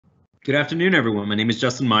Good afternoon, everyone. My name is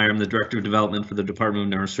Justin Meyer. I'm the Director of Development for the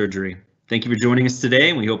Department of Neurosurgery. Thank you for joining us today,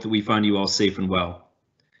 and we hope that we find you all safe and well.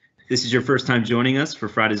 If this is your first time joining us for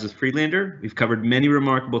Fridays with Friedlander, we've covered many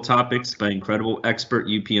remarkable topics by incredible expert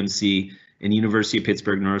UPMC and University of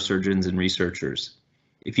Pittsburgh neurosurgeons and researchers.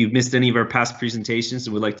 If you've missed any of our past presentations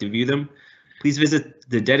and would like to view them, please visit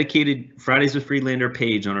the dedicated Fridays with Friedlander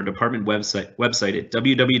page on our department website at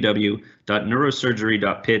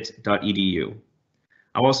www.neurosurgery.pitt.edu.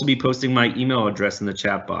 I'll also be posting my email address in the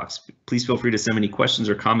chat box. Please feel free to send any questions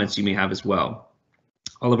or comments you may have as well.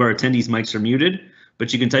 All of our attendees' mics are muted,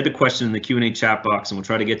 but you can type a question in the Q&A chat box and we'll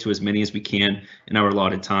try to get to as many as we can in our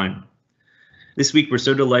allotted time. This week, we're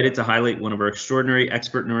so delighted to highlight one of our extraordinary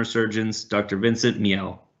expert neurosurgeons, Dr. Vincent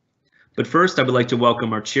Miele. But first, I would like to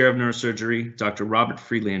welcome our Chair of Neurosurgery, Dr. Robert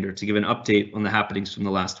Friedlander, to give an update on the happenings from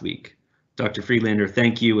the last week. Dr. Friedlander,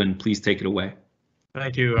 thank you, and please take it away.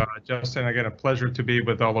 Thank you, Justin. Again, a pleasure to be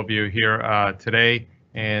with all of you here today.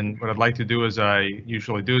 And what I'd like to do, as I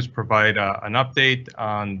usually do, is provide an update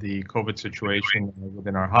on the COVID situation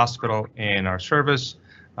within our hospital and our service.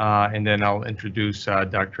 And then I'll introduce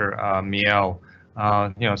Dr. Miele.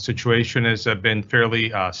 Situation has been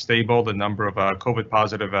fairly stable. The number of COVID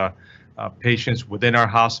positive patients within our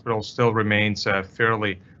hospital still remains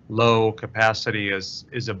fairly low. Capacity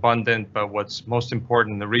is abundant, but what's most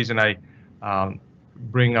important, the reason I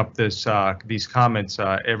bring up these comments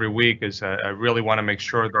every week is I really want to make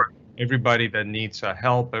sure that everybody that needs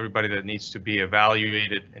help, everybody that needs to be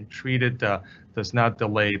evaluated and treated does not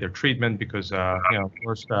delay their treatment, because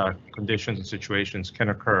worst conditions and situations can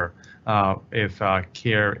occur if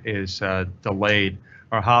care is delayed.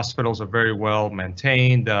 Our hospitals are very well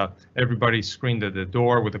maintained. Everybody's screened at the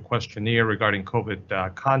door with a questionnaire regarding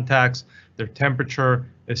COVID contacts. Their temperature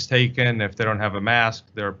is taken. If they don't have a mask,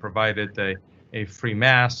 they're provided a free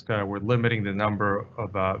mask. We're limiting the number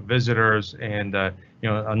of visitors, and a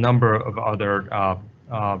number of other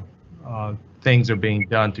things are being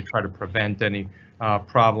done to try to prevent any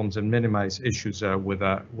problems and minimize issues with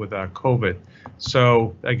COVID.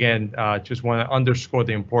 So again, just want to underscore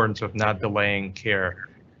the importance of not delaying care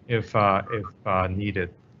if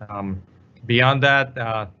needed. Beyond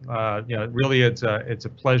that, really it's a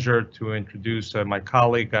pleasure to introduce my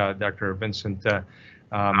colleague, Dr. Vincent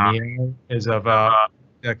Miele. As of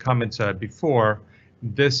comments before,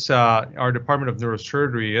 our Department of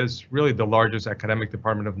Neurosurgery is really the largest academic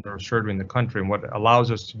department of neurosurgery in the country, and what it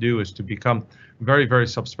allows us to do is to become very, very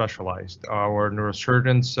subspecialized. Our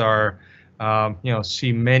neurosurgeons are,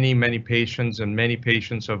 see many patients, and many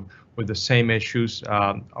patients with the same issues.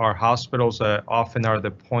 Our hospitals often are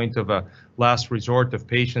the point of a last resort of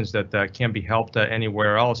patients that can't be helped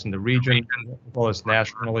anywhere else in the region, as well as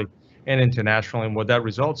nationally and internationally. And what that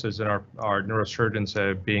results is in our neurosurgeons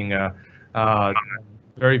being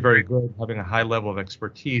very, very good, having a high level of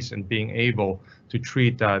expertise and being able to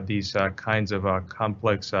treat these kinds of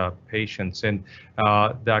complex patients. And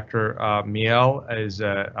Dr. Miele is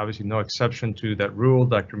obviously no exception to that rule.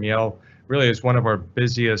 Dr. Miele really is one of our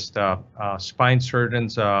busiest spine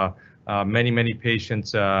surgeons. Many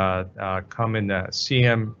patients come and see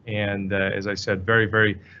him, and as I said, very,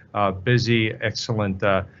 very busy, excellent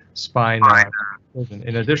spine surgeon.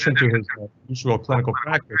 In addition to his usual clinical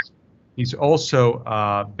practice, he's also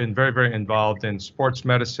been very, very involved in sports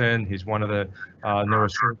medicine. He's one of the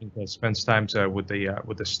neurosurgeons that spends time with the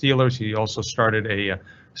Steelers. He also started a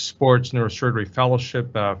sports neurosurgery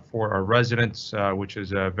fellowship for our residents, which is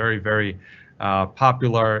very, very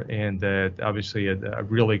popular, and obviously a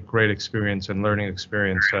really great experience and learning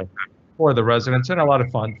experience for the residents, and a lot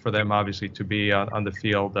of fun for them, obviously, to be on the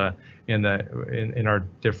field in our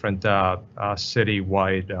different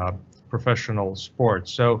city-wide professional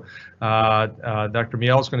sports. So Dr.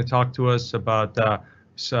 Miele is going to talk to us about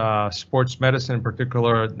sports medicine, in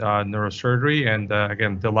particular neurosurgery, and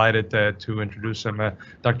again, delighted to introduce him.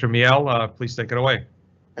 Dr. Miele, please take it away.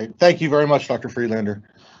 Thank you very much, Dr. Friedlander.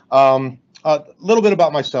 A little bit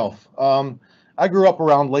about myself. I grew up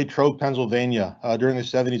around Latrobe, Pennsylvania during the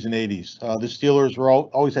 70s and 80s. The Steelers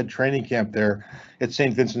always had training camp there at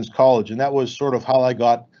St. Vincent's College, and that was sort of how I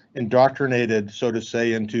got indoctrinated, so to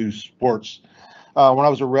say, into sports. When I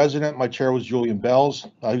was a resident, my chair was Julian Bell's.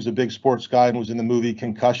 He was a big sports guy and was in the movie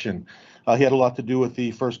Concussion. He had a lot to do with the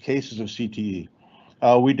first cases of CTE.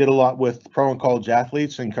 We did a lot with pro and college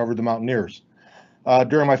athletes and covered the Mountaineers.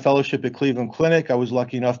 During my fellowship at Cleveland Clinic, I was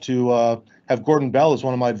lucky enough to have Gordon Bell as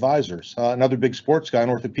one of my advisors, another big sports guy in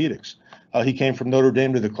orthopedics. He came from Notre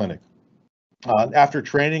Dame to the clinic. After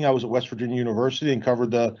training, I was at West Virginia University and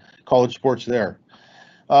covered the college sports there.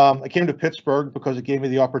 I came to Pittsburgh because it gave me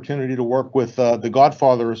the opportunity to work with the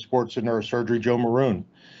godfather of sports and neurosurgery, Joe Maroon.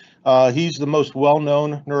 He's the most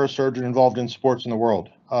well-known neurosurgeon involved in sports in the world.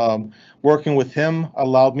 Working with him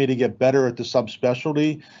allowed me to get better at the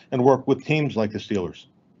subspecialty and work with teams like the Steelers.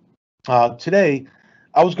 Today,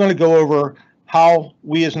 I was going to go over how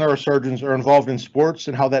we as neurosurgeons are involved in sports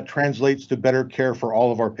and how that translates to better care for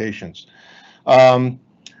all of our patients.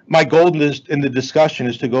 My goal in the discussion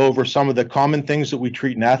is to go over some of the common things that we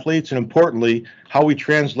treat in athletes, and importantly, how we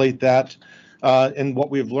translate that and what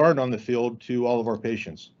we've learned on the field to all of our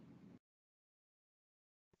patients.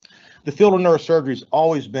 The field of neurosurgery has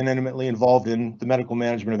always been intimately involved in the medical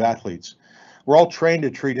management of athletes. We're all trained to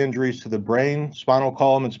treat injuries to the brain, spinal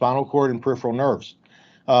column, and spinal cord and peripheral nerves.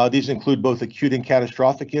 These include both acute and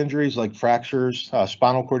catastrophic injuries like fractures,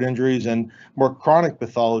 spinal cord injuries, and more chronic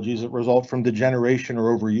pathologies that result from degeneration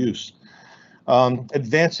or overuse.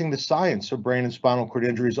 Advancing the science of brain and spinal cord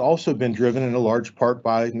injuries has also been driven in a large part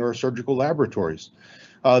by neurosurgical laboratories.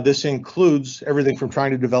 This includes everything from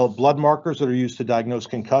trying to develop blood markers that are used to diagnose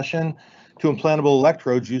concussion to implantable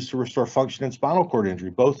electrodes used to restore function in spinal cord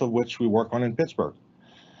injury, both of which we work on in Pittsburgh.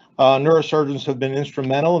 Neurosurgeons have been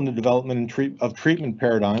instrumental in the development of treatment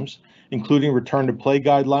paradigms, including return to play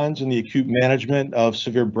guidelines and the acute management of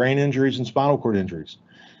severe brain injuries and spinal cord injuries.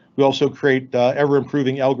 We also create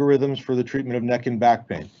ever-improving algorithms for the treatment of neck and back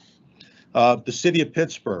pain. The City of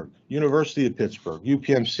Pittsburgh, University of Pittsburgh,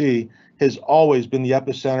 UPMC, has always been the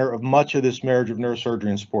epicenter of much of this marriage of neurosurgery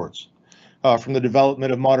and sports. From the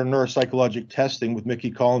development of modern neuropsychologic testing with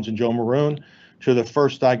Mickey Collins and Joe Maroon, to the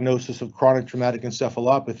first diagnosis of chronic traumatic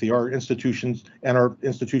encephalopathy, our institutions and our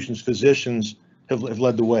institution's physicians have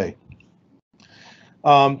led the way.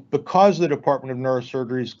 Because of the Department of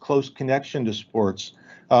Neurosurgery's close connection to sports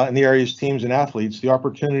in the area's teams and athletes, the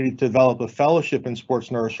opportunity to develop a fellowship in sports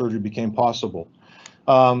neurosurgery became possible.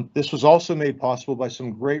 This was also made possible by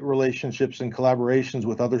some great relationships and collaborations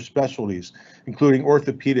with other specialties, including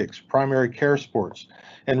orthopedics, primary care sports,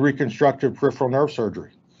 and reconstructive peripheral nerve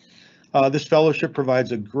surgery. This fellowship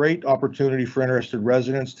provides a great opportunity for interested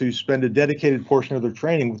residents to spend a dedicated portion of their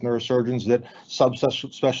training with neurosurgeons that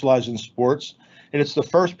subspecialize in sports, and it's the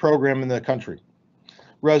first program in the country.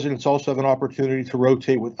 Residents also have an opportunity to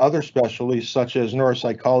rotate with other specialties such as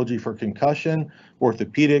neuropsychology for concussion,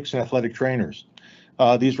 orthopedics, and athletic trainers.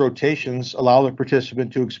 These rotations allow the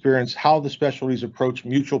participant to experience how the specialties approach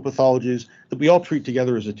mutual pathologies that we all treat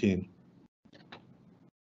together as a team.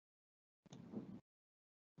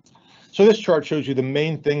 So this chart shows you the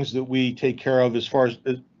main things that we take care of as far as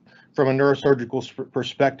from a neurosurgical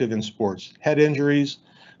perspective in sports: head injuries,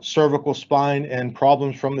 cervical spine and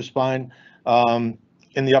problems from the spine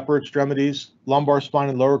in the upper extremities, lumbar spine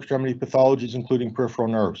and lower extremity pathologies, including peripheral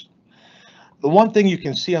nerves. The one thing you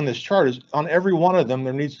can see on this chart is on every one of them,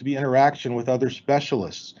 there needs to be interaction with other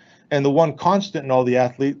specialists. And the one constant in all the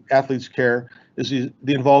athletes' care is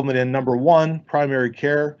the involvement in, number one, primary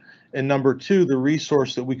care, and number two, the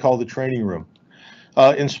resource that we call the training room.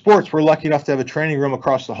 In sports, we're lucky enough to have a training room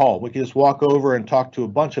across the hall. We can just walk over and talk to a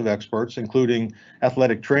bunch of experts, including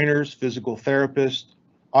athletic trainers, physical therapists,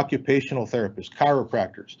 occupational therapists,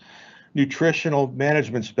 chiropractors, nutritional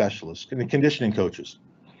management specialists, and conditioning coaches.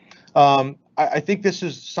 I think this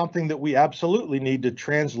is something that we absolutely need to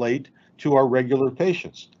translate to our regular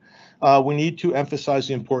patients. We need to emphasize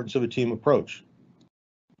the importance of a team approach.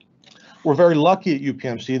 We're very lucky at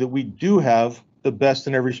UPMC that we do have the best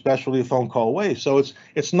in every specialty a phone call away. So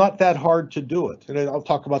it's not that hard to do it. And I'll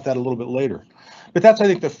talk about that a little bit later. But that's, I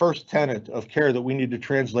think, the first tenet of care that we need to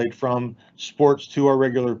translate from sports to our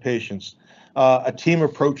regular patients. A team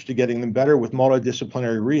approach to getting them better with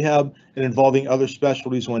multidisciplinary rehab and involving other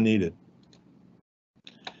specialties when needed.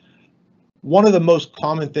 One of the most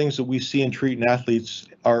common things that we see and treat in athletes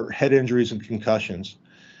are head injuries and concussions.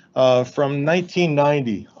 From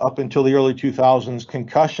 1990 up until the early 2000s,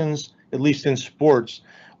 concussions, at least in sports,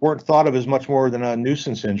 weren't thought of as much more than a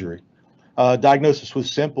nuisance injury. Diagnosis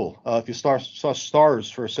was simple. If you saw stars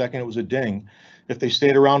for a second, it was a ding. If they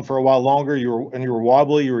stayed around for a while longer you were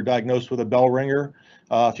wobbly, you were diagnosed with a bell ringer.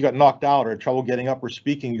 If you got knocked out or had trouble getting up or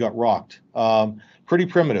speaking, you got rocked. Pretty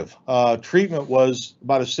primitive. Treatment was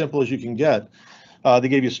about as simple as you can get. They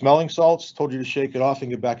gave you smelling salts, told you to shake it off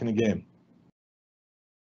and get back in the game.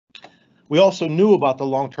 We also knew about the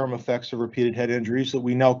long-term effects of repeated head injuries that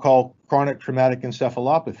we now call chronic traumatic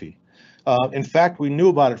encephalopathy. In fact, we knew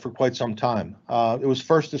about it for quite some time. It was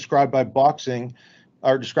first described by boxing,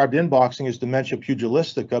 or described in boxing as dementia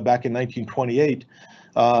pugilistica back in 1928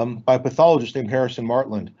 by a pathologist named Harrison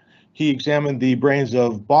Martland. He examined the brains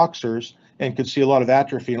of boxers and could see a lot of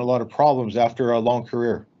atrophy and a lot of problems after a long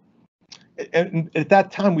career. And at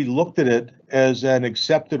that time, we looked at it as an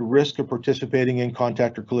accepted risk of participating in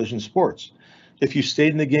contact or collision sports. If you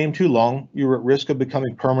stayed in the game too long, you were at risk of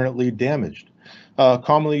becoming permanently damaged. A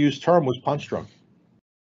commonly used term was punch drunk.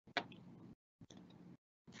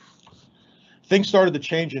 Things started to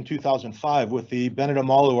change in 2005 with the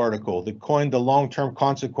Miele article that coined the long-term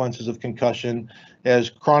consequences of concussion as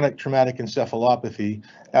chronic traumatic encephalopathy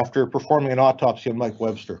after performing an autopsy on Mike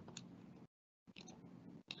Webster.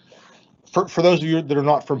 For those of you that are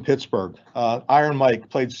not from Pittsburgh, Iron Mike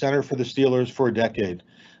played center for the Steelers for a decade.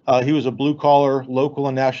 He was a blue-collar, local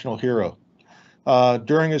and national hero.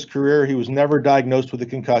 During his career, he was never diagnosed with a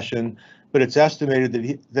concussion, but it's estimated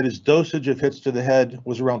that his dosage of hits to the head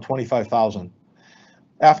was around 25,000.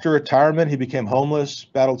 After retirement, he became homeless,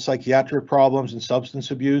 battled psychiatric problems and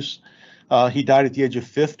substance abuse. He died at the age of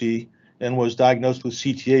 50 and was diagnosed with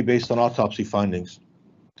CTA based on autopsy findings.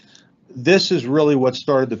 This is really what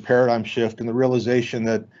started the paradigm shift and the realization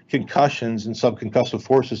that concussions and subconcussive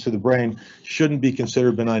forces to the brain shouldn't be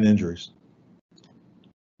considered benign injuries.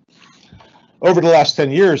 Over the last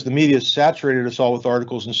 10 years, the media has saturated us all with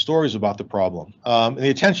articles and stories about the problem, and the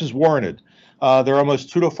attention is warranted. There are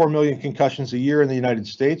almost 2 to 4 million concussions a year in the United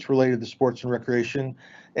States related to sports and recreation,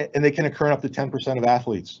 and they can occur in up to 10% of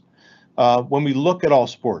athletes. When we look at all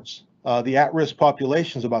sports, the at-risk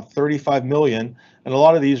population is about 35 million, and a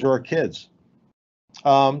lot of these are our kids.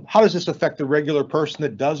 How does this affect the regular person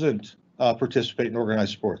that doesn't participate in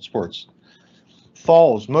organized sports?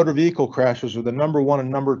 Falls, motor vehicle crashes are the #1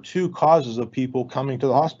 and #2 causes of people coming to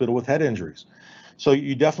the hospital with head injuries. So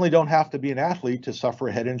you definitely don't have to be an athlete to suffer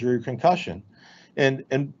a head injury or concussion.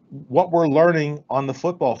 And what we're learning on the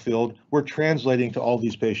football field, we're translating to all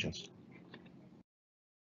these patients.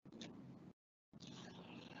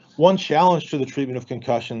 One challenge to the treatment of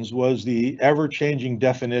concussions was the ever-changing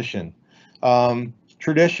definition.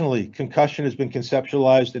 Traditionally, concussion has been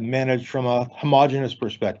conceptualized and managed from a homogeneous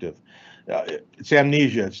perspective. It's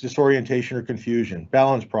amnesia, it's disorientation or confusion,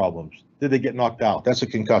 balance problems. Did they get knocked out? That's a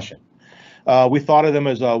concussion. We thought of them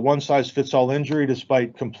as a one-size-fits-all injury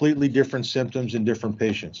despite completely different symptoms in different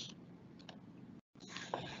patients.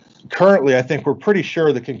 Currently, I think we're pretty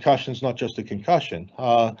sure the concussion is not just a concussion.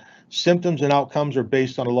 Symptoms and outcomes are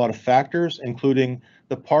based on a lot of factors, including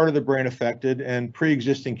the part of the brain affected and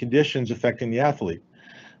pre-existing conditions affecting the athlete.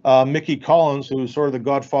 Mickey Collins, who is sort of the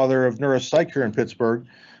godfather of neuropsych here in Pittsburgh,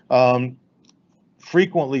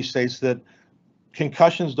 frequently states that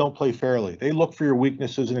concussions don't play fairly. They look for your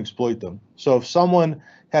weaknesses and exploit them. So if someone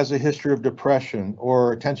has a history of depression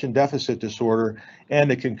or attention deficit disorder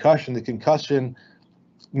and a concussion, the concussion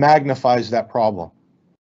magnifies that problem.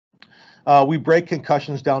 We break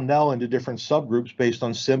concussions down now into different subgroups based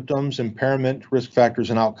on symptoms, impairment, risk factors,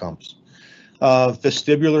 and outcomes.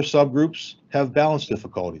 Vestibular subgroups have balance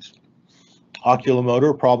difficulties.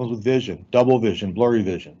 Oculomotor, problems with vision, double vision, blurry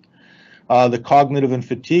vision. The cognitive and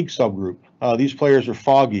fatigue subgroup, these players are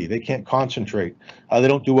foggy, they can't concentrate, they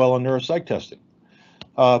don't do well on neuropsych testing.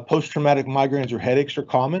 Post-traumatic migraines or headaches are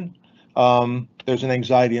common. There's an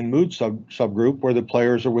anxiety and mood subgroup where the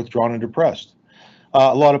players are withdrawn and depressed.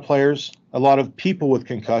 A lot of people with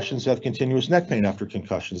concussions have continuous neck pain after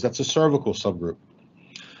concussions. That's a cervical subgroup.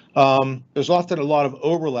 There's often a lot of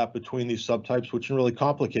overlap between these subtypes, which can really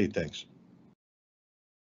complicate things.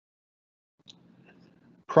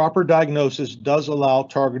 Proper diagnosis does allow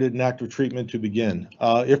targeted and active treatment to begin.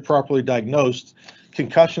 If properly diagnosed,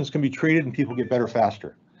 concussions can be treated and people get better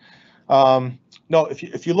faster. No,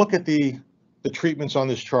 if you look at the treatments on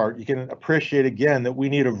this chart, you can appreciate again that we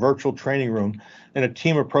need a virtual training room and a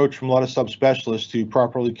team approach from a lot of subspecialists to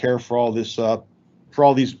properly care for all this, for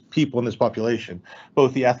all these people in this population,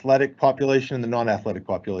 both the athletic population and the non-athletic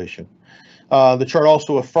population. The chart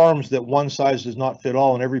also affirms that one size does not fit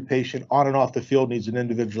all, and every patient on and off the field needs an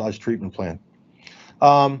individualized treatment plan.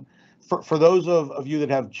 For those of you that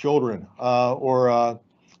have children or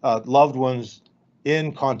loved ones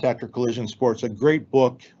in contact or collision sports, a great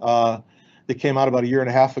book that came out about 1.5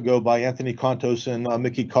 years ago by Anthony Contos and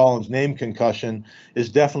Mickey Collins, named Concussion, is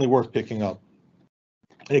definitely worth picking up.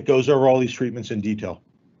 And it goes over all these treatments in detail.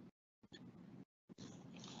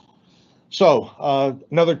 So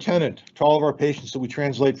another tenet to all of our patients that we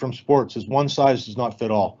translate from sports is one size does not fit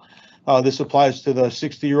all. This applies to the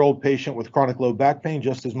 60-year-old patient with chronic low back pain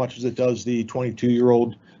just as much as it does the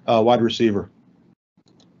 22-year-old wide receiver.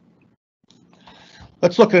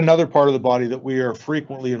 Let's look at another part of the body that we are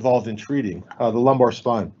frequently involved in treating, the lumbar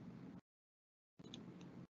spine.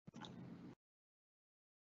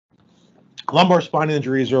 Lumbar spine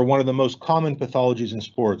injuries are one of the most common pathologies in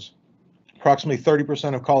sports. Approximately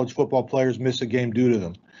 30% of college football players miss a game due to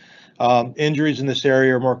them. Injuries in this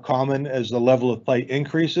area are more common as the level of play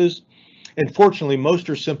increases. And fortunately, most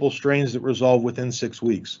are simple strains that resolve within 6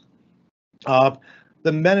 weeks.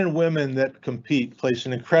 The men and women that compete place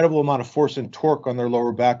an incredible amount of force and torque on their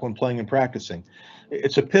lower back when playing and practicing.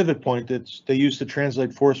 It's a pivot point that they use to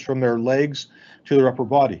translate force from their legs to their upper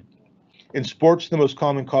body. In sports, the most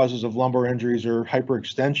common causes of lumbar injuries are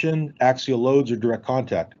hyperextension, axial loads, or direct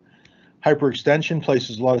contact. Hyperextension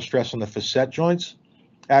places a lot of stress on the facet joints.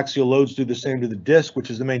 Axial loads do the same to the disc, which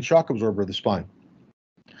is the main shock absorber of the spine.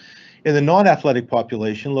 In the non-athletic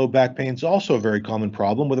population, low back pain is also a very common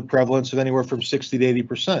problem with a prevalence of anywhere from 60 to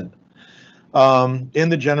 80%. In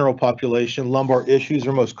the general population, lumbar issues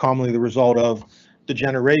are most commonly the result of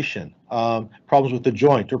degeneration, problems with the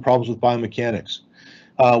joint, or problems with biomechanics,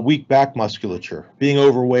 weak back musculature, being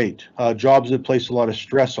overweight, jobs that place a lot of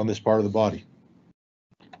stress on this part of the body.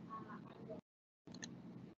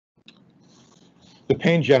 The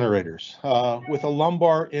pain generators. With a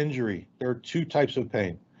lumbar injury, there are two types of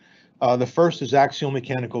pain. The first is axial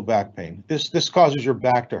mechanical back pain. This causes your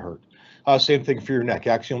back to hurt. Same thing for your neck.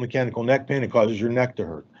 Axial mechanical neck pain, it causes your neck to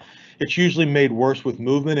hurt. It's usually made worse with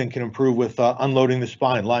movement and can improve with unloading the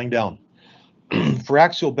spine, lying down. For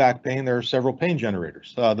axial back pain, there are several pain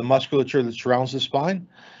generators. The musculature that surrounds the spine,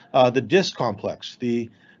 the disc complex. The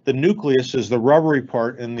nucleus is the rubbery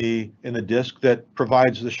part in the disc that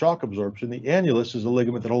provides the shock absorption. The annulus is the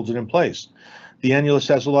ligament that holds it in place. The annulus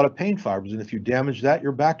has a lot of pain fibers, and if you damage that,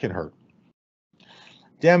 your back can hurt.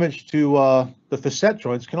 Damage to the facet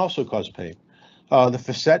joints can also cause pain. The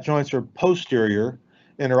facet joints are posterior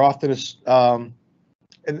and are often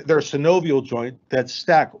and they're a synovial joint that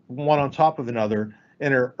stack one on top of another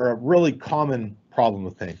and are a really common problem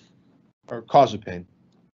of pain, or cause of pain.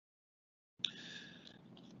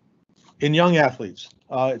 In young athletes,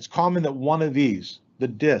 it's common that one of these, the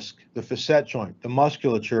disc, the facet joint, the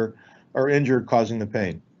musculature, are injured, causing the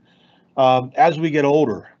pain. As we get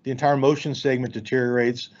older, the entire motion segment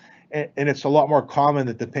deteriorates, and it's a lot more common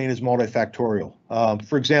that the pain is multifactorial.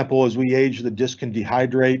 For example, as we age, the disc can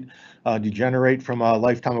dehydrate, degenerate from a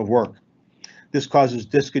lifetime of work. This causes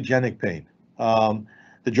discogenic pain.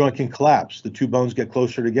 The joint can collapse. The two bones get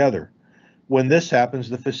closer together. When this happens,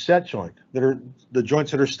 the facet joint, the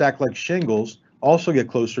joints that are stacked like shingles, also get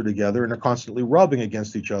closer together and are constantly rubbing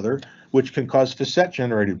against each other, which can cause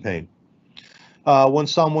facet-generated pain. When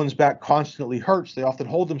someone's back constantly hurts, they often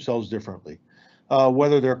hold themselves differently.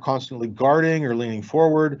 Whether they're constantly guarding or leaning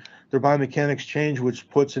forward, their biomechanics change, which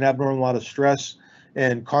puts an abnormal amount of stress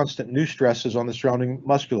and constant new stresses on the surrounding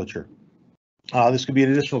musculature. This could be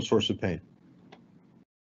an additional source of pain.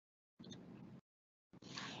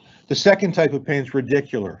 The second type of pain is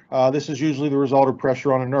radicular. This is usually the result of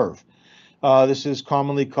pressure on a nerve. This is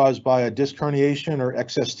commonly caused by a disc herniation or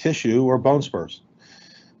excess tissue or bone spurs.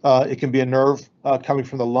 It can be a nerve coming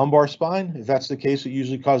from the lumbar spine. If that's the case, it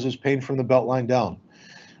usually causes pain from the belt line down.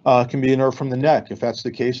 It can be a nerve from the neck. If that's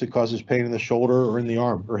the case, it causes pain in the shoulder or in the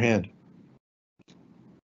arm or hand.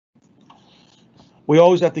 We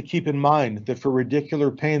always have to keep in mind that for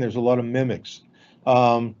radicular pain, there's a lot of mimics.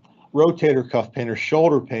 Rotator cuff pain or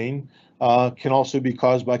shoulder pain can also be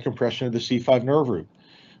caused by compression of the C5 nerve root.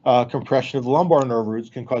 Compression of lumbar nerve roots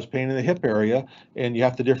can cause pain in the hip area, and you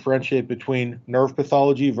have to differentiate between nerve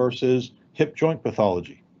pathology versus hip joint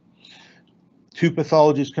pathology. Two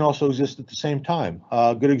pathologies can also exist at the same time.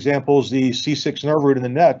 Good example is the C6 nerve root in the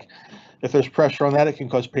neck. If there's pressure on that, it can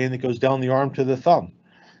cause pain that goes down the arm to the thumb.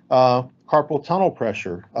 Carpal tunnel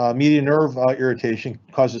pressure, median nerve irritation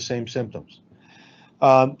cause the same symptoms.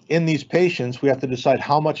 In these patients, we have to decide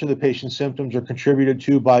how much of the patient's symptoms are contributed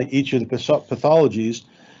to by each of the pathologies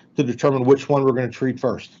to determine which one we're going to treat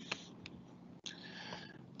first.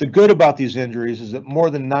 The good about these injuries is that more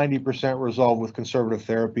than 90% resolve with conservative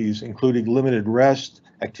therapies, including limited rest,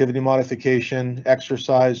 activity modification,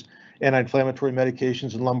 exercise, anti-inflammatory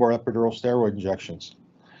medications, and lumbar epidural steroid injections.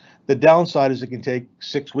 The downside is it can take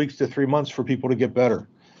 6 weeks to 3 months for people to get better.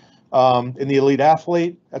 In the elite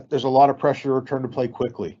athlete, there's a lot of pressure to return to play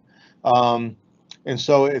quickly. And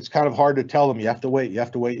so it's kind of hard to tell them, you have to wait, you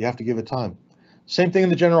have to wait, you have to give it time. Same thing in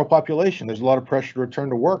the general population. There's a lot of pressure to return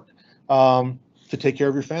to work to take care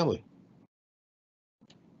of your family.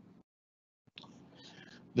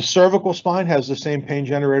 The cervical spine has the same pain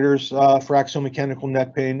generators for axial mechanical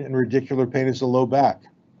neck pain and radicular pain as the low back.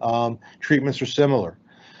 Treatments are similar.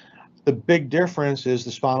 The big difference is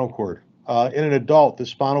the spinal cord. In an adult, the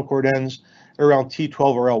spinal cord ends around T12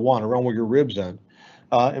 or L1, around where your ribs end,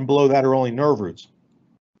 and below that are only nerve roots.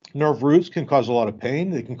 Nerve roots can cause a lot of pain.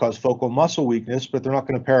 They can cause focal muscle weakness, but they're not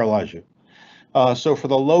going to paralyze you. So for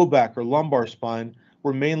the low back or lumbar spine,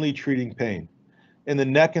 we're mainly treating pain. In the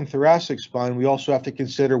neck and thoracic spine, we also have to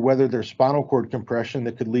consider whether there's spinal cord compression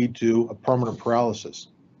that could lead to a permanent paralysis.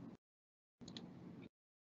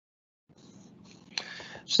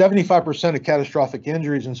 75% of catastrophic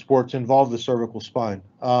injuries in sports involve the cervical spine.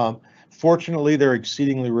 Fortunately, they're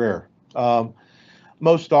exceedingly rare.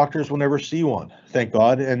 Most doctors will never see one, thank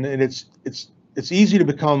God, and it's easy to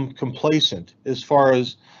become complacent as far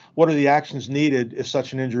as what are the actions needed if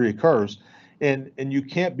such an injury occurs, and you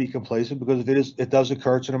can't be complacent because if it does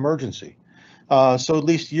occur, it's an emergency. So at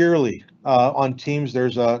least yearly on teams,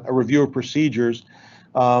 there's a review of procedures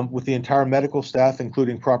with the entire medical staff,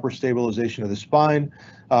 including proper stabilization of the spine,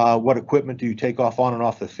 what equipment do you take off on and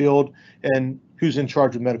off the field, and who's in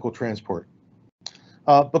charge of medical transport.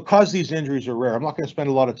 Because these injuries are rare, I'm not going to spend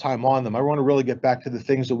a lot of time on them. I want to really get back to the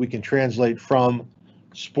things that we can translate from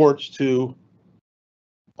sports to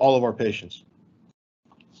all of our patients.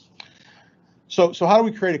 So how do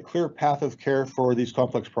we create a clear path of care for these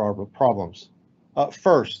complex problems?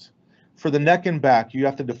 First, for the neck and back, you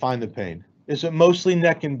have to define the pain. Is it mostly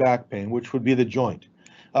neck and back pain, which would be the joint?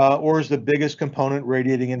 Or is the biggest component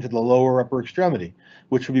radiating into the lower upper extremity,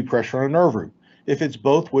 which would be pressure on a nerve root? If it's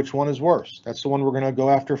both, which one is worse? That's the one we're going to go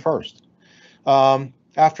after first.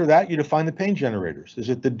 After that, you define the pain generators. Is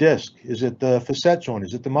it the disc? Is it the facet joint?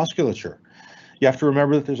 Is it the musculature? You have to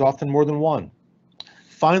remember that there's often more than one.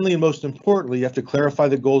 Finally, and most importantly, you have to clarify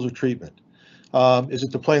the goals of treatment. Is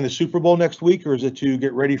it to play in the Super Bowl next week, or is it to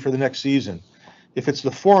get ready for the next season? If it's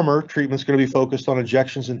the former, treatment's going to be focused on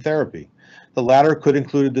injections and therapy. The latter could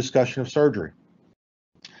include a discussion of surgery.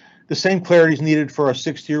 The same clarity is needed for a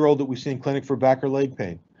 60-year-old that we see in clinic for back or leg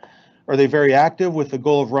pain. Are they very active with the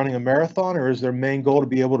goal of running a marathon, or is their main goal to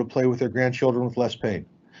be able to play with their grandchildren with less pain?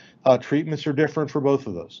 Treatments are different for both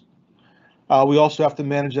of those. We also have to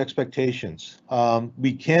manage expectations.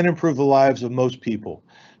 We can improve the lives of most people,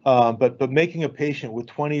 but making a patient with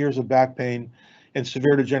 20 years of back pain and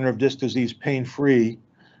severe degenerative disc disease pain-free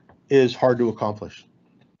is hard to accomplish.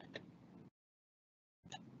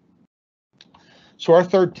 So our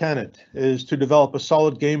third tenet is to develop a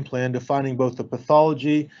solid game plan defining both the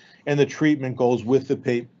pathology and the treatment goals with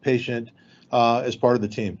the patient as part of the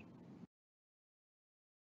team.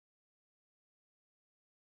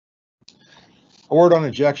 A word on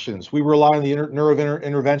injections. We rely on the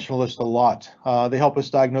neurointerventionalist a lot. They help us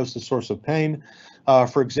diagnose the source of pain.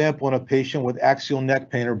 For example, in a patient with axial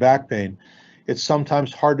neck pain or back pain, it's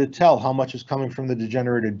sometimes hard to tell how much is coming from the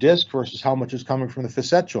degenerated disc versus how much is coming from the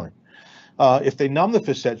facet joint. If they numb the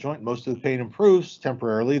facet joint, most of the pain improves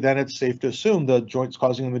temporarily, then it's safe to assume the joint's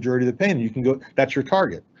causing the majority of the pain. You can go, that's your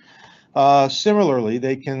target. Similarly,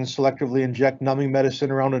 they can selectively inject numbing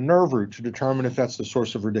medicine around a nerve root to determine if that's the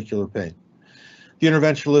source of radicular pain. The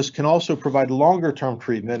interventionalist can also provide longer-term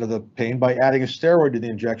treatment of the pain by adding a steroid to the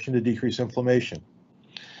injection to decrease inflammation.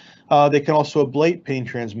 They can also ablate pain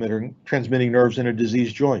transmitting nerves in a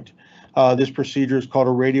diseased joint. This procedure is called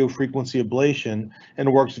a radiofrequency ablation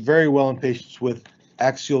and works very well in patients with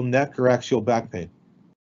axial neck or axial back pain.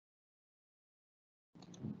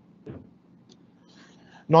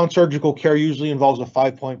 Non-surgical care usually involves a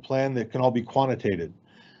 5-point plan that can all be quantitated.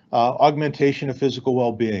 Augmentation of physical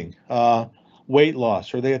well-being, weight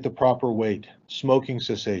loss, are they at the proper weight, smoking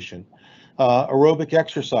cessation, aerobic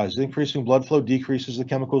exercise, increasing blood flow decreases the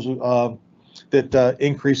chemicals that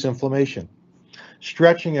increase inflammation.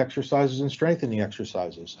 Stretching exercises and strengthening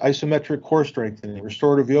exercises, isometric core strengthening,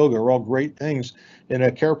 restorative yoga are all great things in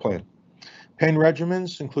a care plan. Pain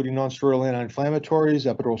regimens, including nonsteroidal anti-inflammatories,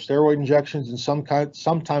 epidural steroid injections, and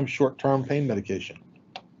sometimes short-term pain medication.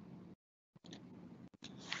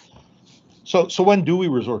 So when do we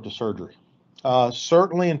resort to surgery?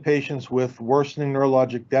 Certainly in patients with worsening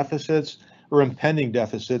neurologic deficits or impending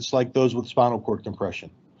deficits like those with spinal cord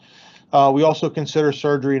compression. We also consider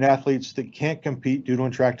surgery in athletes that can't compete due to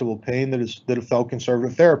intractable pain that have failed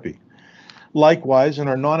conservative therapy. Likewise, in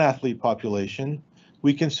our non-athlete population,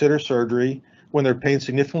 we consider surgery when their pain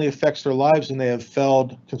significantly affects their lives and they have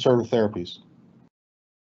failed conservative therapies.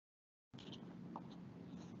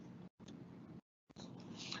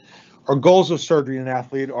 Our goals of surgery in an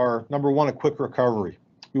athlete are, number one, a quick recovery.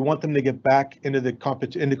 We want them to get back into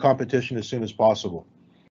competition as soon as possible.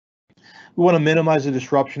 We want to minimize the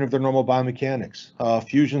disruption of their normal biomechanics.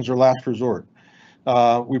 Fusions are last resort.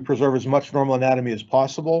 We preserve as much normal anatomy as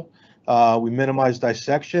possible. We minimize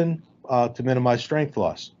dissection to minimize strength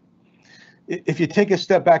loss. If you take a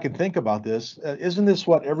step back and think about this, isn't this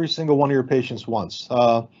what every single one of your patients wants?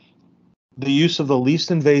 The use of the least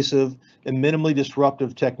invasive and minimally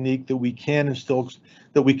disruptive technique that we can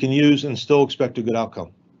use and still expect a good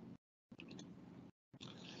outcome.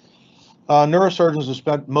 Neurosurgeons have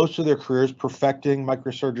spent most of their careers perfecting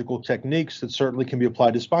microsurgical techniques that certainly can be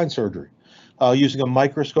applied to spine surgery. Using a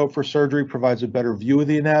microscope for surgery provides a better view of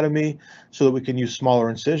the anatomy so that we can use smaller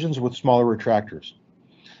incisions with smaller retractors.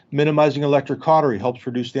 Minimizing electric cautery helps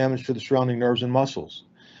reduce damage to the surrounding nerves and muscles.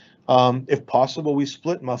 If possible, we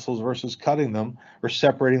split muscles versus cutting them or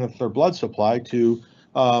separating them from their blood supply to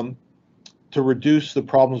reduce the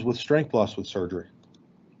problems with strength loss with surgery.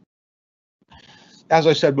 As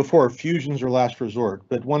I said before, fusions are last resort,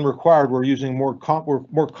 but when required, we're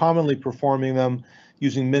more commonly performing them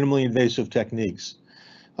using minimally invasive techniques.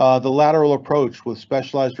 The lateral approach with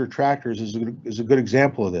specialized retractors is a good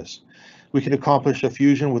example of this. We can accomplish a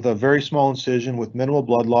fusion with a very small incision with minimal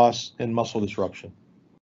blood loss and muscle disruption.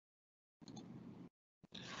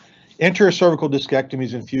 Anterior cervical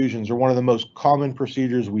discectomies and fusions are one of the most common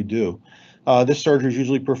procedures we do. This surgery is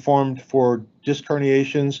usually performed for disc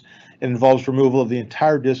herniations and involves removal of the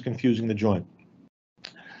entire disc and fusing the joint.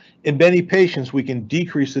 In many patients, we can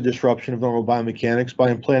decrease the disruption of normal biomechanics by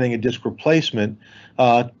implanting a disc replacement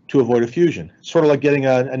to avoid a fusion. It's sort of like getting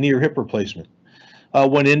a knee or hip replacement.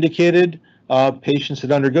 When indicated, patients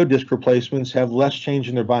that undergo disc replacements have less change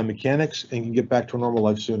in their biomechanics and can get back to a normal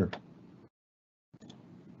life sooner.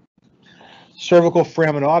 Cervical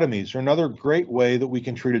foraminotomies are another great way that we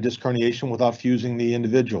can treat a disc herniation without fusing the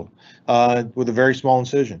individual with a very small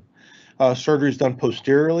incision. Surgery is done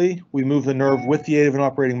posteriorly. We move the nerve with the aid of an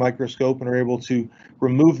operating microscope and are able to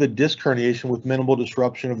remove the disc herniation with minimal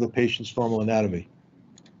disruption of the patient's normal anatomy.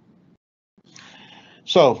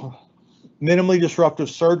 So, minimally disruptive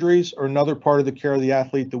surgeries are another part of the care of the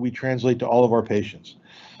athlete that we translate to all of our patients.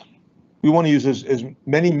 We want to use as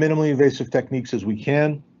many minimally invasive techniques as we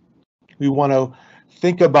can. We want to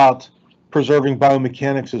think about preserving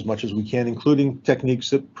biomechanics as much as we can, including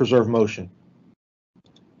techniques that preserve motion.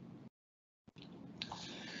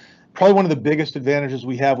 Probably one of the biggest advantages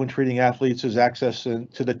we have when treating athletes is access to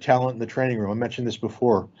the talent in the training room. I mentioned this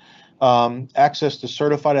before. Access to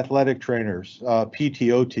certified athletic trainers, PT,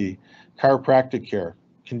 OT, chiropractic care,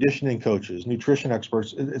 conditioning coaches, nutrition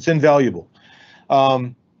experts. It's invaluable.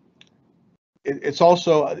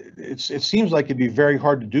 It seems like it'd be very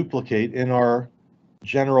hard to duplicate in our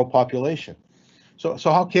general population. So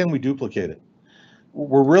how can we duplicate it?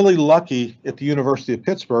 We're really lucky at the University of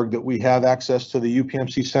Pittsburgh that we have access to the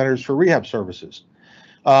UPMC Centers for Rehab Services.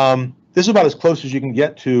 This is about as close as you can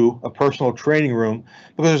get to a personal training room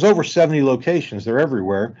because there's over 70 locations. They're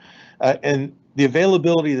everywhere. And the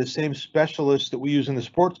availability of the same specialists that we use in the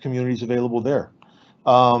sports community is available there.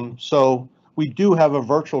 So we do have a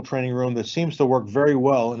virtual training room that seems to work very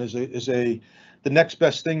well and is the next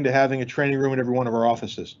best thing to having a training room in every one of our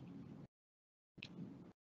offices.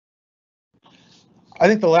 I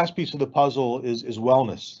think the last piece of the puzzle is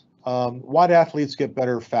wellness. Why do athletes get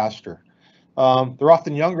better faster? They're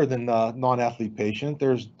often younger than the non-athlete patient.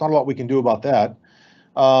 There's not a lot we can do about that.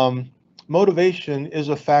 Motivation is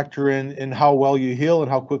a factor in how well you heal and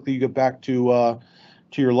how quickly you get back to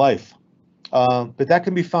your life. But that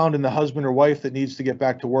can be found in the husband or wife that needs to get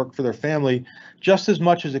back to work for their family just as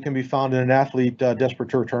much as it can be found in an athlete desperate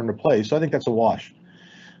to return to play. So I think that's a wash.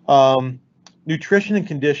 Nutrition and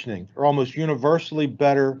conditioning are almost universally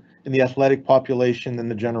better in the athletic population than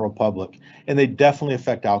the general public, and they definitely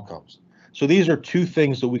affect outcomes. So these are two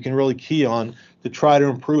things that we can really key on to try to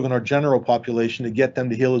improve in our general population to get them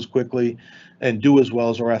to heal as quickly and do as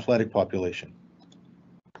well as our athletic population.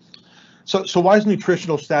 So why is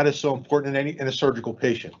nutritional status so important in a surgical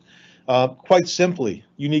patient? Quite simply,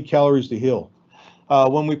 you need calories to heal.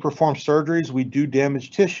 When we perform surgeries, we do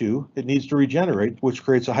damage tissue. It needs to regenerate, which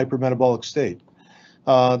creates a hypermetabolic state.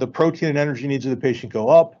 The protein and energy needs of the patient go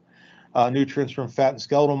up. Nutrients from fat and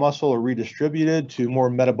skeletal muscle are redistributed to more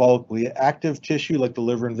metabolically active tissue like the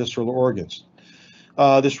liver and visceral organs.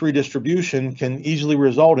 This redistribution can easily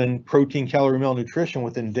result in protein-calorie malnutrition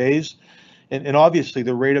within days, and obviously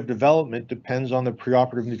the rate of development depends on the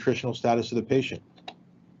preoperative nutritional status of the patient.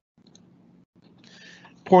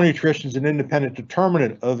 Poor nutrition is an independent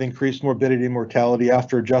determinant of increased morbidity and mortality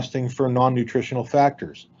after adjusting for non-nutritional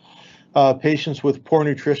factors. Patients with poor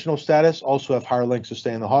nutritional status also have higher lengths of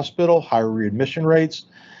stay in the hospital, higher readmission rates.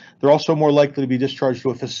 They're also more likely to be discharged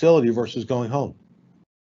to a facility versus going home.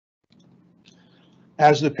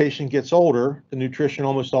 As the patient gets older, the nutrition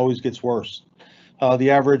almost always gets worse. The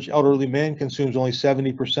average elderly man consumes only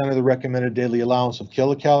 70% of the recommended daily allowance of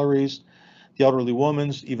kilocalories. The elderly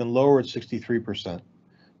woman's even lower at 63%.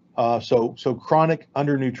 So chronic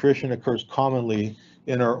undernutrition occurs commonly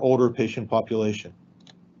in our older patient population.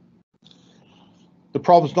 The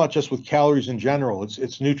problem is not just with calories in general,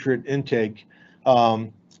 it's nutrient intake,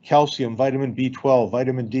 calcium, vitamin B12,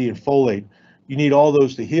 vitamin D, and folate. You need all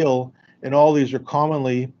those to heal, and all these are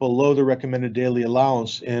commonly below the recommended daily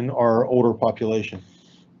allowance in our older population.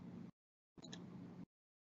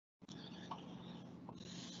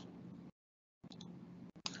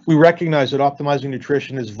 We recognize that optimizing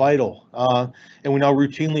nutrition is vital, and we now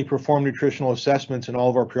routinely perform nutritional assessments in all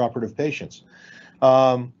of our preoperative patients.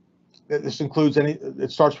 This includes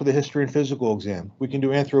it starts with a history and physical exam. We can do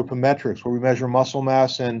anthropometrics, where we measure muscle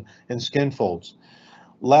mass and skin folds.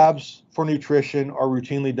 Labs for nutrition are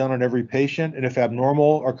routinely done on every patient, and if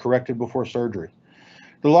abnormal, are corrected before surgery.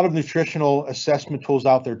 There are a lot of nutritional assessment tools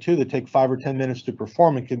out there too that take 5 or 10 minutes to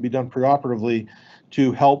perform and can be done preoperatively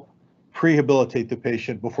to help prehabilitate the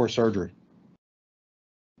patient before surgery.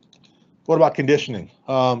 What about conditioning?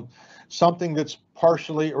 Something that's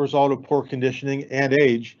partially a result of poor conditioning and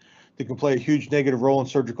age that can play a huge negative role in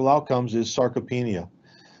surgical outcomes is sarcopenia.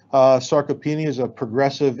 Sarcopenia is a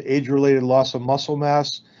progressive age-related loss of muscle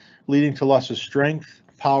mass leading to loss of strength,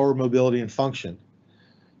 power, mobility, and function.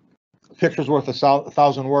 A picture's worth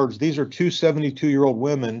 1,000 words. These are two 72-year-old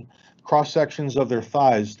women, cross-sections of their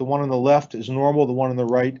thighs. The one on the left is normal, the one on the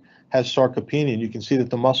right has sarcopenia, and you can see that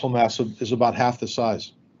the muscle mass is about half the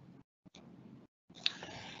size.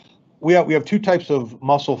 We have two types of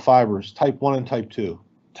muscle fibers, type 1 and type 2.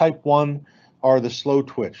 Type 1 are the slow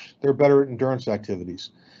twitch. They're better at endurance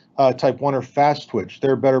activities. Type 1 are fast twitch.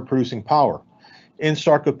 They're better producing power. In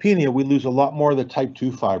sarcopenia, we lose a lot more of the type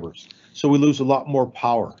 2 fibers, so we lose a lot more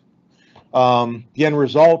power. The end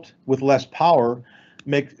result with less power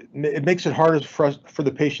it makes it harder for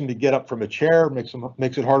the patient to get up from a chair, makes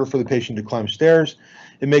it harder for the patient to climb stairs.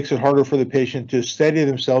 It makes it harder for the patient to steady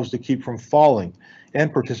themselves to keep from falling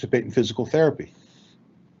and participate in physical therapy.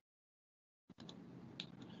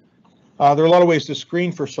 There are a lot of ways to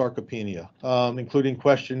screen for sarcopenia, including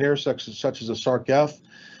questionnaires such as a SARC-F.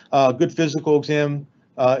 Good physical exam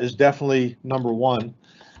is definitely number one.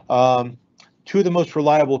 Two of the most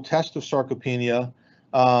reliable tests of sarcopenia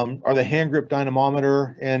are the hand grip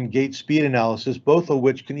dynamometer and gait speed analysis, both of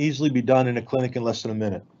which can easily be done in a clinic in less than a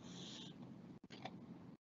minute.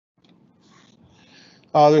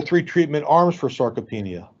 There are 3 treatment arms for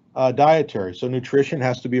sarcopenia. Dietary, so nutrition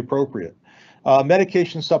has to be appropriate.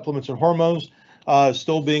 Medication, supplements, and hormones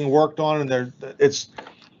still being worked on, and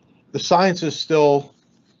the science is still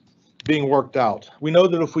being worked out. We know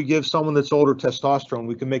that if we give someone that's older testosterone,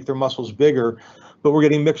 we can make their muscles bigger, but we're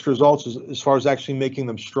getting mixed results as far as actually making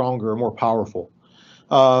them stronger and more powerful.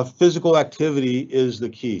 Physical activity is the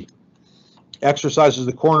key. Exercise is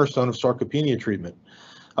the cornerstone of sarcopenia treatment.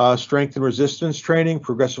 Strength and resistance training,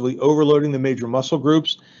 progressively overloading the major muscle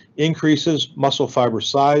groups, increases muscle fiber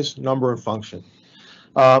size, number, and function.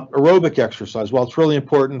 Aerobic exercise, while it's really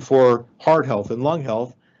important for heart health and lung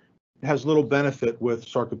health, it has little benefit with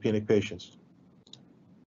sarcopenic patients.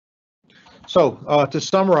 So to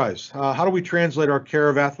summarize, how do we translate our care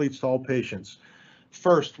of athletes to all patients?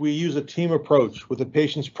 First, we use a team approach with the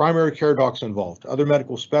patient's primary care docs involved, other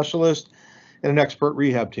medical specialists, and an expert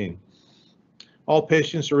rehab team. All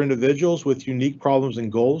patients are individuals with unique problems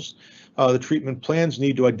and goals. The treatment plans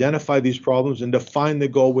need to identify these problems and define the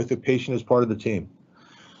goal with the patient as part of the team.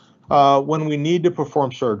 When we need to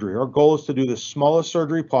perform surgery, our goal is to do the smallest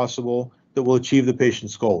surgery possible that will achieve the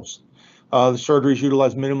patient's goals. The surgeries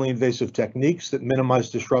utilize minimally invasive techniques that minimize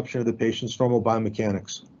disruption of the patient's normal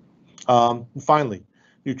biomechanics. Finally,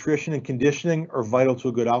 nutrition and conditioning are vital to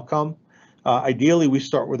a good outcome. Ideally, we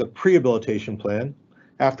start with a prehabilitation plan,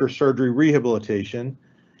 after surgery rehabilitation,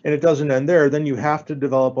 and it doesn't end there. Then you have to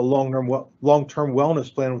develop a long-term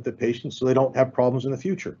wellness plan with the patient so they don't have problems in the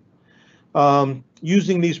future.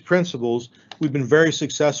 Using these principles, we've been very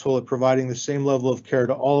successful at providing the same level of care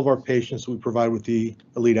to all of our patients we provide with the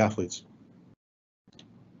elite athletes.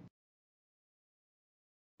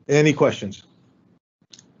 Any questions?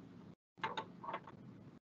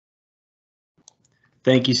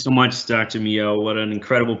 Thank you so much, Dr. Miele. What an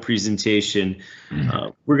incredible presentation.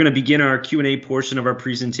 We're going to begin our Q&A portion of our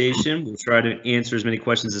presentation. We'll try to answer as many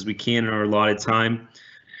questions as we can in our allotted time.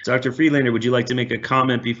 Dr. Friedlander, would you like to make a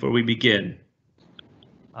comment before we begin?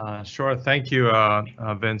 Sure. Thank you,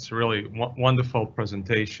 Vince. Really wonderful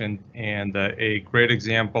presentation and a great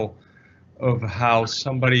example of how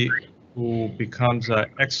somebody who becomes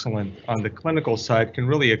excellent on the clinical side can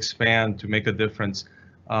really expand to make a difference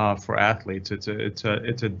for athletes. It's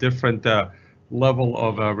a different level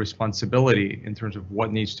of responsibility in terms of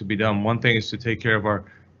what needs to be done. One thing is to take care of our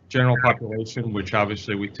general population, which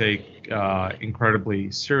obviously we take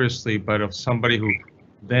incredibly seriously, but of somebody who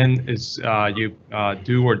then is you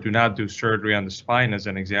do or do not do surgery on the spine, as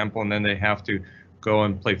an example, and then they have to go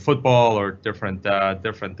and play football or different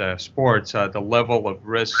sports. The level of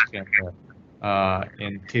risk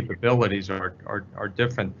and capabilities are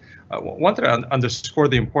different. I wanted to underscore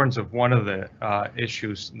the importance of one of the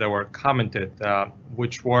issues that were commented,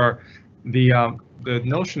 which were The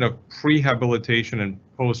notion of prehabilitation and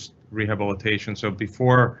post-rehabilitation. So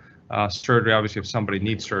before surgery, obviously, if somebody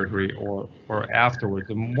needs surgery, or afterwards.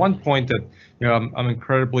 And one point that I'm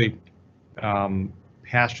incredibly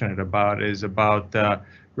passionate about is about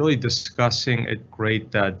really discussing at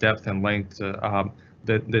great depth and length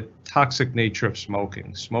the toxic nature of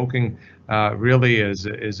smoking. Smoking really is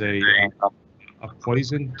a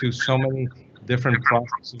poison to so many different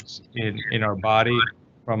processes in our body,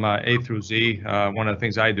 from A through Z. One of the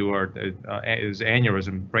things I do is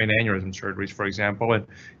brain aneurysm surgeries, for example. And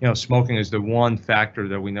smoking is the one factor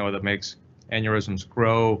that we know that makes aneurysms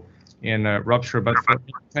grow and rupture. But for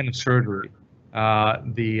any kind of surgery,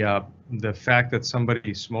 the fact that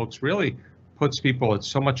somebody smokes really puts people at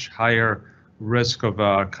so much higher risk of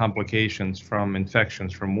complications from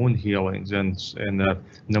infections, from wound healings, and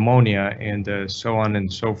pneumonia, and so on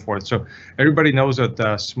and so forth. So everybody knows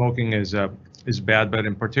that smoking is bad, but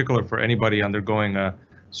in particular for anybody undergoing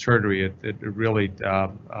surgery, it really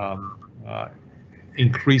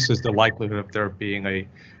increases the likelihood of there being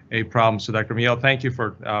a problem. So Dr. Miele, thank you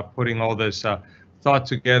for putting all this thought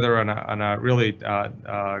together on a really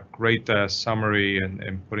great summary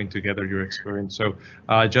and putting together your experience. So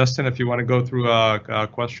Justin, if you want to go through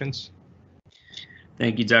questions.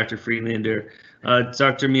 Thank you, Dr. Friedlander.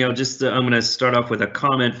 Dr. Miele, I'm going to start off with a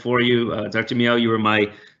comment for you. Dr. Miele, you were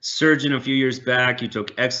my surgeon a few years back. You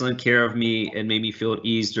took excellent care of me and made me feel at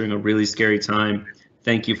ease during a really scary time.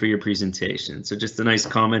 Thank you for your presentation. So just a nice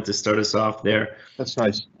comment to start us off there. That's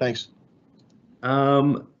nice. Thanks.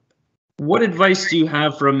 What advice do you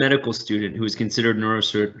have for a medical student who is considering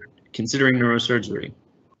neurosurgery?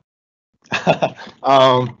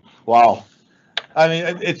 Wow. I mean,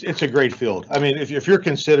 it's a great field. I mean, if you're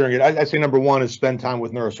considering it, I'd say number one is spend time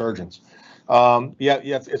with neurosurgeons.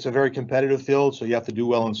 It's a very competitive field, so you have to do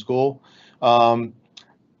well in school.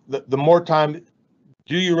 The more time,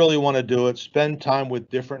 do you really want to do it? Spend time with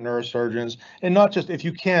different neurosurgeons, and not just, if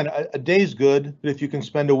you can, a day's good, but if you can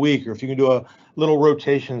spend a week, or if you can do a little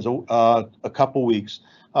rotations, a couple weeks,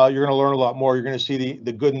 you're going to learn a lot more. You're going to see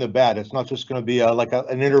the good and the bad. It's not just going to be like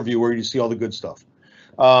an interview where you see all the good stuff.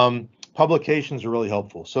 Publications are really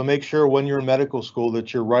helpful. So make sure when you're in medical school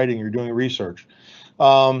that you're writing, you're doing research.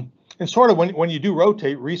 And sort of when you do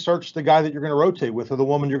rotate, research the guy that you're going to rotate with, or the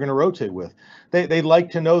woman you're going to rotate with. They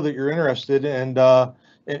like to know that you're interested and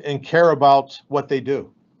care about what they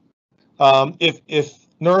do. If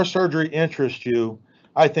neurosurgery interests you,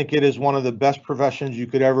 I think it is one of the best professions you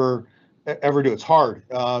could ever do. It's hard.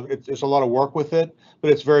 There's a lot of work with it,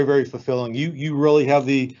 but it's very, very fulfilling. You really have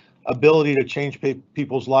the ability to change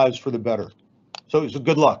people's lives for the better. So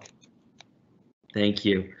good luck. Thank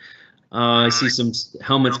you. I see some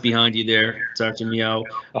helmets behind you there, Dr. Miele.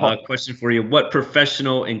 Question for you: what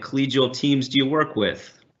professional and collegial teams do you work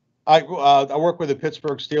with? I work with the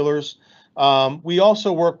Pittsburgh Steelers. We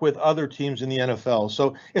also work with other teams in the NFL.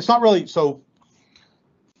 So it's not really so.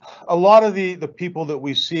 A lot of the people that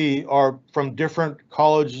we see are from different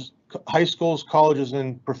colleges, high schools, colleges,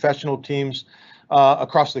 and professional teams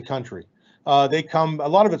across the country. They come, a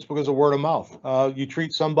lot of it's because of word of mouth. You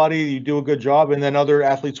treat somebody, you do a good job, and then other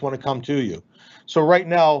athletes want to come to you. So right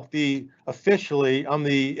now, officially, I'm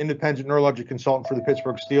the independent neurologic consultant for the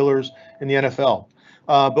Pittsburgh Steelers in the NFL.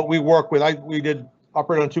 But we work with, we did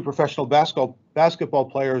operate on 2 professional basketball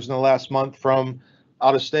players in the last month from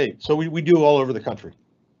out of state. So we do all over the country.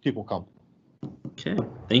 People come. Okay,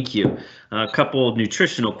 thank you. A couple of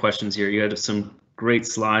nutritional questions here. You had some great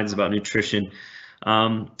slides about nutrition.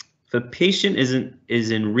 If a patient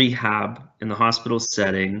is in rehab in the hospital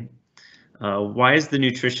setting, why is the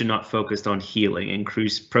nutrition not focused on healing?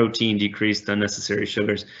 Increased protein, decreased unnecessary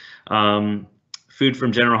sugars. Food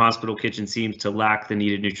from general hospital kitchen seems to lack the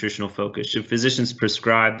needed nutritional focus. Should physicians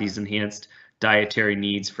prescribe these enhanced dietary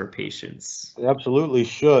needs for patients? They absolutely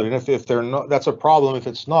should. And if they're not, that's a problem if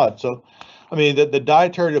it's not. So, I mean, the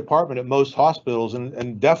dietary department at most hospitals,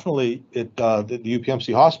 and definitely at the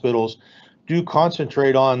UPMC hospitals, do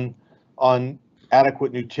concentrate on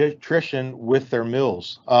adequate nutrition with their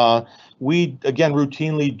meals. We, again,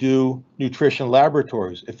 routinely do nutrition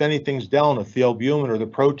laboratories. If anything's down, if the albumin or the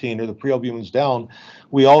protein or the prealbumin's down,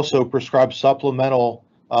 we also prescribe supplemental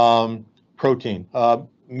protein,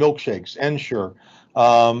 milkshakes, Ensure,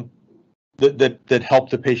 that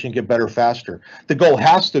help the patient get better faster. The goal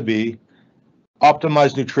has to be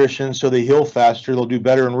optimize nutrition so they heal faster, they'll do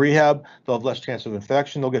better in rehab, they'll have less chance of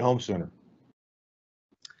infection, they'll get home sooner.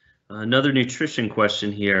 Another nutrition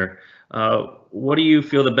question here. What do you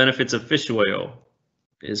feel the benefits of fish oil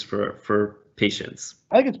is for patients?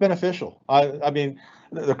 I think it's beneficial. I mean,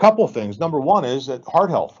 there are a couple of things. Number one is that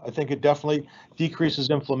heart health. I think it definitely decreases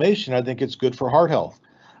inflammation. I think it's good for heart health.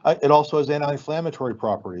 It also has anti-inflammatory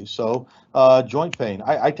properties. So joint pain.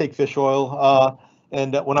 I take fish oil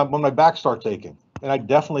and when my back starts aching, and I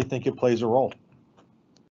definitely think it plays a role.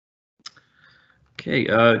 Okay,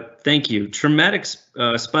 thank you. Traumatic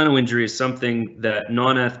spinal injury is something that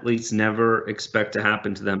non-athletes never expect to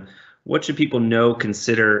happen to them. What should people know,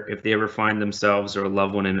 consider if they ever find themselves or a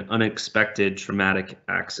loved one in an unexpected traumatic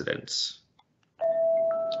accident?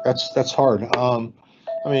 That's hard. I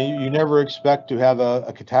mean, you never expect to have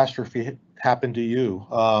a catastrophe happen to you.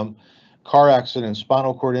 Car accidents,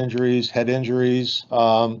 spinal cord injuries, head injuries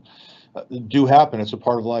do happen. It's a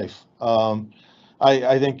part of life.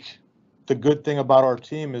 I think the good thing about our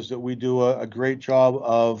team is that we do a great job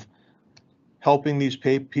of helping these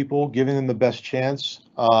people, giving them the best chance.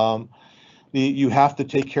 You have to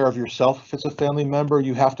take care of yourself if it's a family member.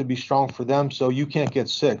 You have to be strong for them so you can't get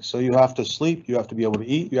sick. So you have to sleep, you have to be able to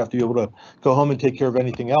eat, you have to be able to go home and take care of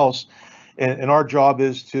anything else. And our job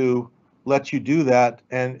is to let you do that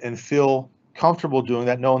and feel comfortable doing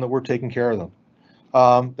that, knowing that we're taking care of them.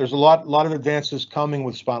 There's a lot of advances coming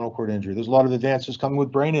with spinal cord injury. There's a lot of advances coming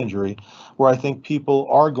with brain injury, where I think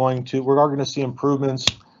we're going to see improvements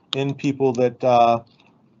in people that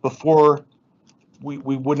before we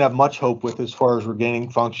wouldn't have much hope with as far as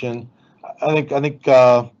regaining function. I think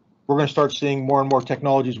we're going to start seeing more and more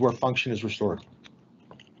technologies where function is restored.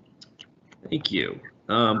 Thank you.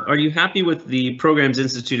 Are you happy with the programs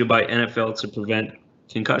instituted by NFL to prevent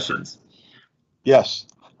concussions? Yes.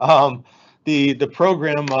 The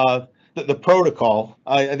program, the protocol,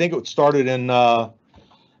 I think it started in,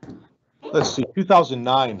 let's see,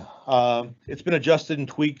 2009. It's been adjusted and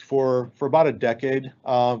tweaked for about a decade.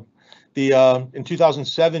 In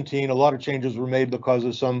 2017, a lot of changes were made because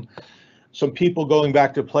of some people going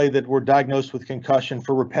back to play that were diagnosed with concussion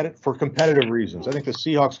for competitive reasons. I think the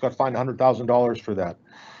Seahawks got fined $100,000 for that.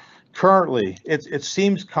 Currently, it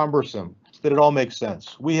seems cumbersome, but it all makes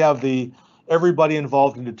sense. We have everybody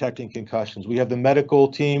involved in detecting concussions. We have the medical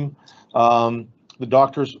team, the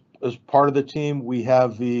doctors as part of the team. We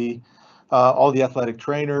have all the athletic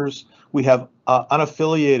trainers. We have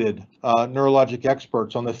unaffiliated neurologic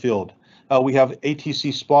experts on the field. We have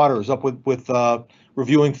ATC spotters up with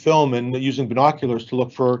reviewing film and using binoculars to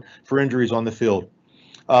look for injuries on the field.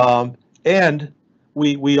 And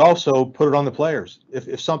we also put it on the players.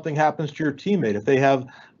 If something happens to your teammate, if they have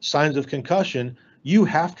signs of concussion, you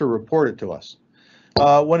have to report it to us.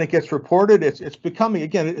 When it gets reported, it's becoming,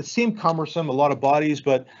 again, it seemed cumbersome, a lot of bodies,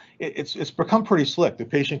 but it's become pretty slick. The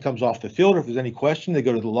patient comes off the field. If there's any question, they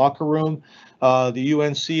go to the locker room. The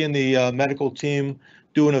UNC and the medical team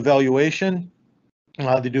do an evaluation. They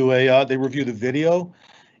review the video.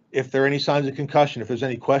 If there are any signs of concussion, if there's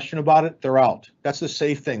any question about it, they're out. That's the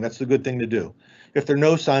safe thing. That's the good thing to do. If there are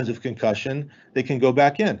no signs of concussion, they can go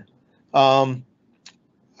back in.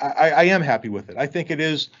 I am happy with it. I think it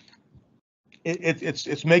is.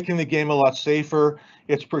 It's making the game a lot safer.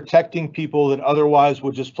 It's protecting people that otherwise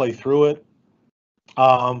would just play through it.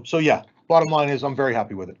 So yeah, bottom line is I'm very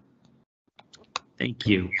happy with it. Thank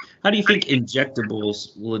you. How do you think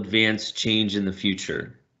injectables will advance change in the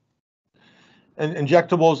future? And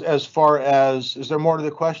injectables, as far as, is there more to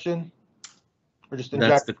the question? Or just injectables?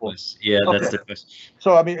 That's the question. Yeah, okay. That's the question.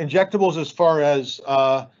 So I mean, injectables, as far as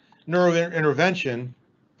neurointervention,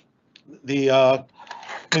 the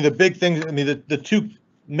big things, the two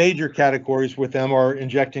major categories with them are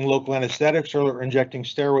injecting local anesthetics or injecting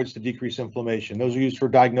steroids to decrease inflammation. Those are used for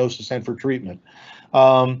diagnosis and for treatment.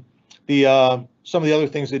 Some of the other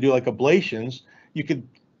things they do, like ablations,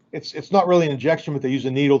 it's not really an injection, but they use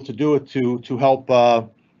a needle to do it to help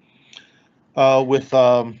with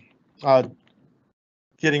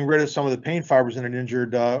getting rid of some of the pain fibers in an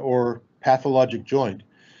injured or pathologic joint.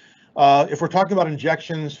 If we're talking about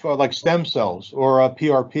injections for like stem cells or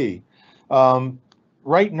PRP,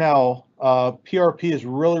 right now PRP is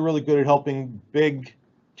really good at helping big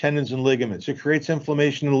tendons and ligaments. It creates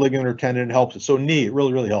inflammation in the ligament or tendon and helps it. So knee, it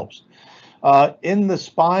really helps. In the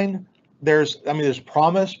spine, there's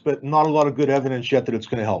promise, but not a lot of good evidence yet that it's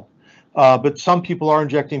going to help. But some people are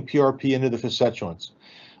injecting PRP into the facet joints.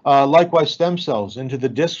 Likewise, stem cells into the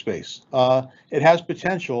disc space. It has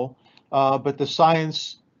potential, but the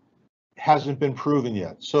science hasn't been proven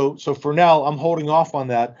yet. So for now, I'm holding off on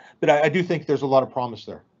that, but I do think there's a lot of promise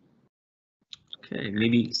there. Okay,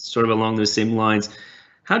 maybe sort of along those same lines.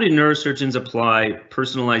 How do neurosurgeons apply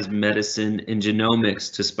personalized medicine and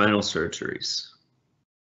genomics to spinal surgeries?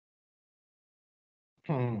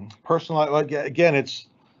 Personalized, again,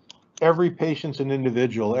 every patient's an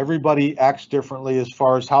individual. Everybody acts differently as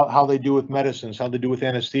far as how they do with medicines, how they do with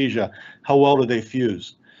anesthesia, how well do they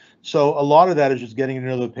fuse. So a lot of that is just getting to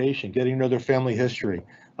know the patient, getting to know their family history,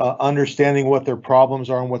 understanding what their problems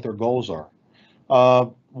are and what their goals are.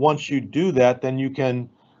 Once you do that, then you can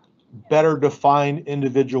better define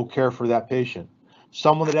individual care for that patient.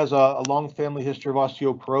 Someone that has a long family history of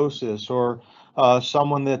osteoporosis, or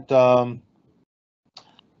someone that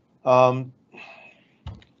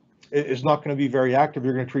is not going to be very active,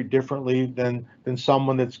 you're going to treat differently than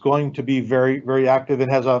someone that's going to be very active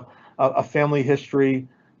and has a family history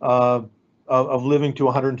of living to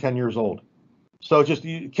 110 years old. So just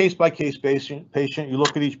case by case patient, you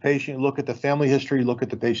look at each patient, you look at the family history, you look at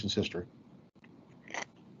the patient's history.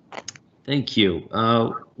 Thank you.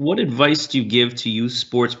 What advice do you give to youth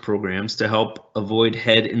sports programs to help avoid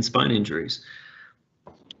head and spine injuries?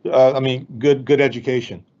 I mean, good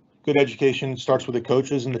education. Good education starts with the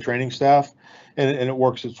coaches and the training staff, and it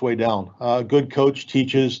works its way down. A good coach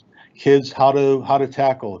teaches kids how to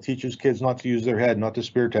tackle. It teaches kids not to use their head, not to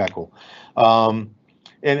spear tackle.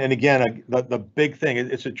 And again, the big thing,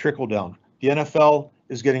 it's a trickle down. The NFL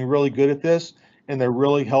is getting really good at this, and they're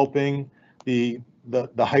really helping the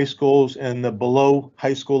high schools and the below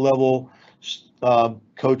high school level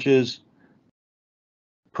coaches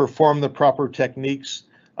perform the proper techniques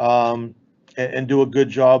and do a good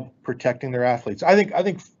job protecting their athletes. I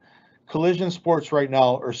think collision sports right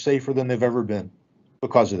now are safer than they've ever been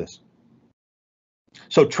because of this.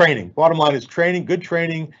 So training, bottom line is training, good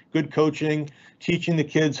coaching, teaching the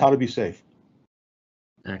kids how to be safe.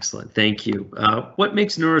 Excellent, thank you. What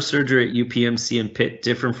makes neurosurgery at UPMC and Pitt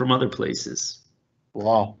different from other places?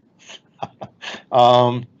 Wow.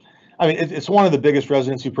 I mean, it's one of the biggest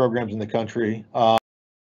residency programs in the country.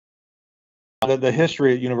 The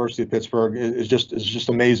history at University of Pittsburgh is just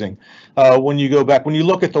amazing. When you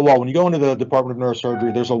look at the wall, when you go into the Department of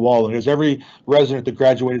Neurosurgery, there's a wall, and there's every resident that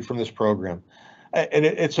graduated from this program. And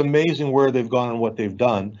it's amazing where they've gone and what they've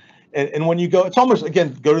done. And when you go, it's almost,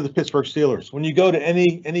 again, go to the Pittsburgh Steelers. When you go to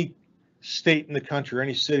any state in the country or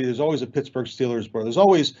any city, there's always a Pittsburgh Steelers brother. There's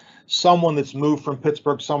always someone that's moved from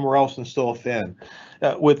Pittsburgh somewhere else and still a fan.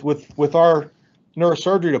 With our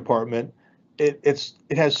neurosurgery department, it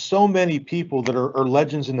has so many people that are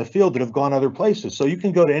legends in the field that have gone other places. So you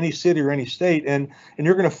can go to any city or any state, and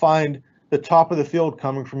you're going to find the top of the field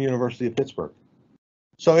coming from University of Pittsburgh.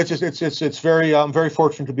 So it's very, I'm very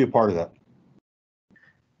fortunate to be a part of that.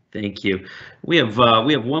 Thank you. We have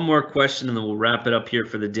one more question, and then we'll wrap it up here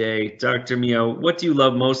for the day. Dr. Miele, what do you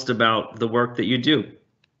love most about the work that you do?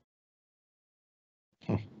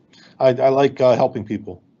 I like helping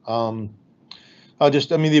people. I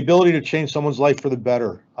mean, the ability to change someone's life for the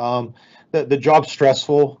better. The job's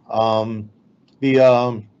stressful. The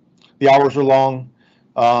hours are long.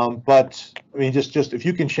 But I mean, just if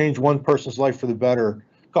you can change one person's life for the better,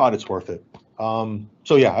 God, it's worth it.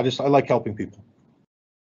 So yeah, I like helping people.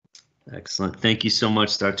 Excellent. Thank you so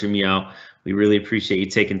much, Dr. Miele. We really appreciate you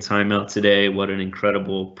taking time out today. What an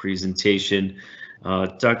incredible presentation.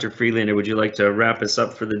 Dr. Friedlander, would you like to wrap us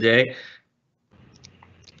up for the day?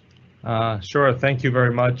 Sure. Thank you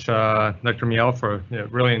very much, Dr. Miele, for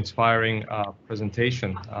really inspiring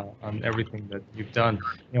presentation on everything that you've done.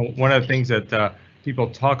 One of the things that people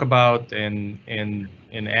talk about and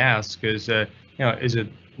ask is, is it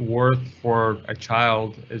worth for a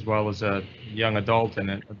child as well as a young adult and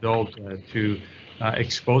an adult to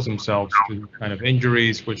expose themselves to kind of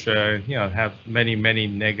injuries which have many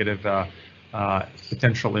negative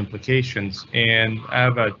potential implications? And I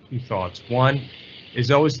have two thoughts. One is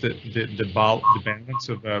always the balance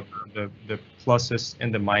of the pluses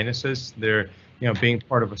and the minuses. They're being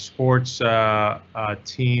part of a sports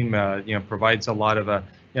team provides a lot of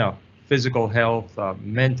physical health,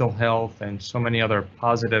 mental health, and so many other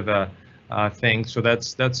positive things. So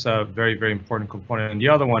that's a very important component. And the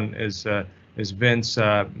other one is, as Vince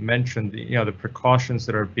mentioned, the precautions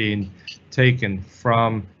that are being taken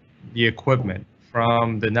from the equipment,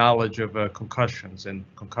 from the knowledge of concussions and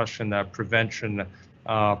concussion prevention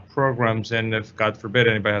programs. And if, God forbid,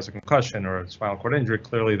 anybody has a concussion or a spinal cord injury,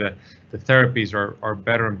 clearly the therapies are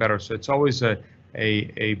better and better. So it's always a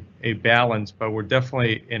balance, but we're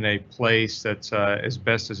definitely in a place that's as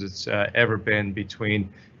best as it's ever been between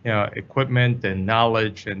equipment and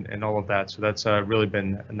knowledge and all of that. So that's really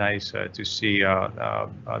been nice to see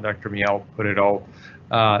Dr. Miele put it all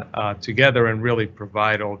together and really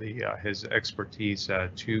provide all his expertise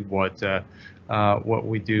to what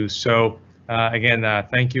we do. So again,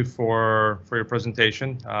 thank you for your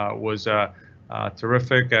presentation. It was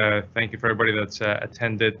terrific. Thank you for everybody that's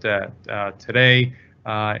attended today.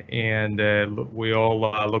 and we all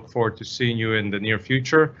look forward to seeing you in the near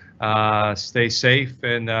future. Stay safe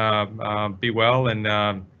and be well,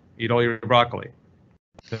 and eat all your broccoli.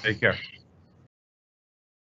 Take care.